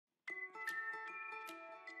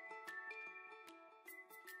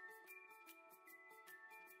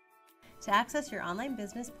To access your online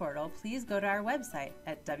business portal, please go to our website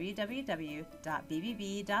at www.bbb.org.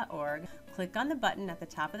 Click on the button at the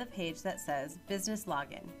top of the page that says Business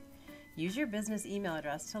Login. Use your business email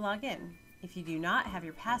address to log in. If you do not have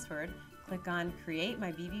your password, click on Create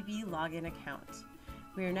My BBB Login Account.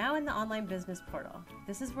 We are now in the online business portal.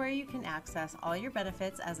 This is where you can access all your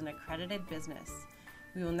benefits as an accredited business.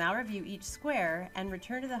 We will now review each square and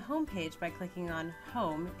return to the home page by clicking on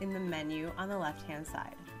Home in the menu on the left-hand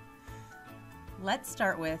side. Let's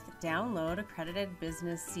start with Download Accredited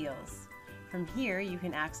Business Seals. From here, you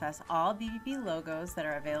can access all BBB logos that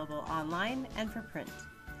are available online and for print.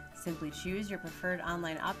 Simply choose your preferred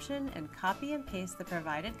online option and copy and paste the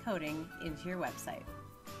provided coding into your website.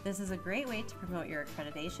 This is a great way to promote your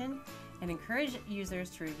accreditation and encourage users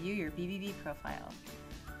to review your BBB profile.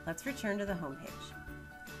 Let's return to the home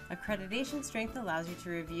page. Accreditation Strength allows you to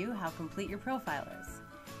review how complete your profile is.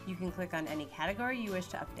 You can click on any category you wish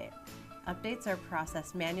to update. Updates are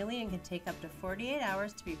processed manually and can take up to 48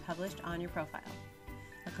 hours to be published on your profile.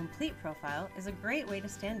 A complete profile is a great way to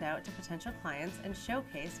stand out to potential clients and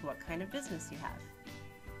showcase what kind of business you have.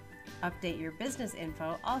 Update Your Business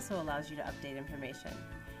Info also allows you to update information.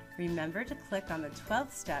 Remember to click on the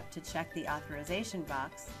 12th step to check the authorization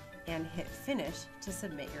box and hit Finish to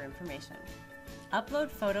submit your information.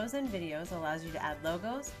 Upload photos and videos allows you to add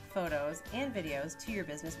logos, photos, and videos to your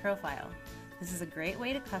business profile. This is a great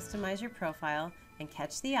way to customize your profile and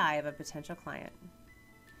catch the eye of a potential client.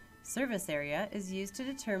 Service area is used to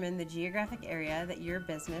determine the geographic area that your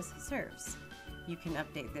business serves. You can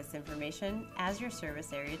update this information as your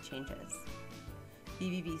service area changes.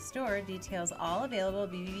 BBB Store details all available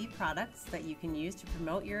BBB products that you can use to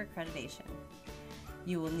promote your accreditation.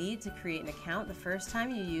 You will need to create an account the first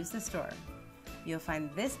time you use the store. You'll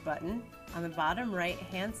find this button on the bottom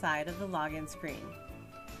right-hand side of the login screen.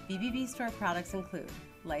 BBB Store products include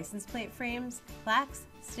license plate frames, plaques,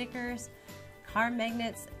 stickers, car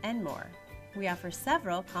magnets, and more. We offer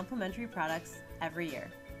several complimentary products every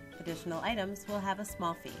year. Additional items will have a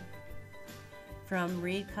small fee. From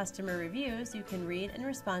Read Customer Reviews, you can read and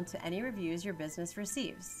respond to any reviews your business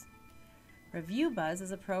receives. Review Buzz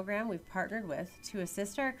is a program we've partnered with to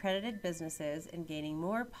assist our accredited businesses in gaining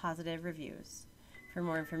more positive reviews. For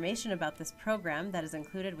more information about this program that is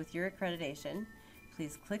included with your accreditation,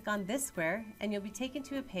 please click on this square and you'll be taken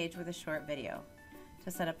to a page with a short video.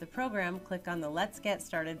 To set up the program, click on the Let's Get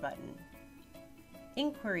Started button.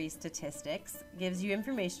 Inquiry Statistics gives you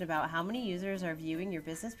information about how many users are viewing your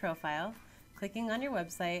business profile, clicking on your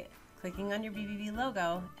website, clicking on your BBB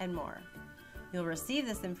logo, and more. You'll receive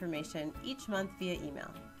this information each month via email.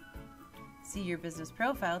 See Your Business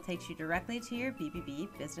Profile takes you directly to your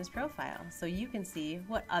BBB business profile so you can see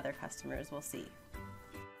what other customers will see.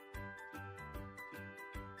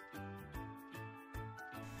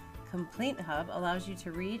 Complaint Hub allows you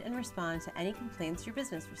to read and respond to any complaints your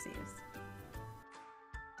business receives.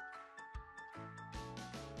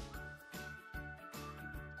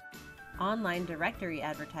 Online directory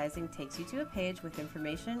advertising takes you to a page with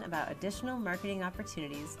information about additional marketing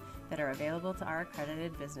opportunities that are available to our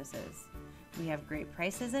accredited businesses. We have great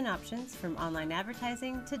prices and options from online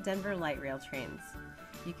advertising to Denver light rail trains.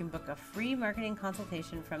 You can book a free marketing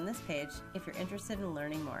consultation from this page if you're interested in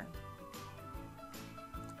learning more.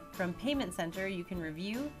 From Payment Center, you can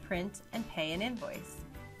review, print, and pay an invoice.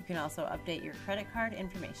 You can also update your credit card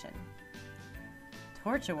information.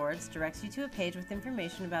 Torch Awards directs you to a page with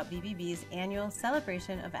information about BBB's annual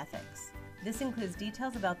Celebration of Ethics. This includes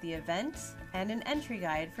details about the event and an entry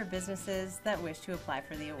guide for businesses that wish to apply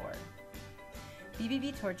for the award.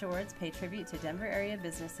 BBB Torch Awards pay tribute to Denver area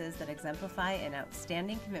businesses that exemplify an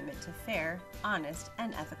outstanding commitment to fair, honest,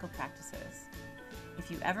 and ethical practices. If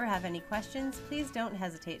you ever have any questions, please don't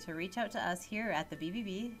hesitate to reach out to us here at the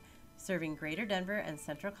BBB, serving Greater Denver and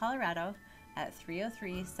Central Colorado at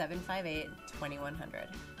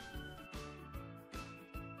 303-758-2100.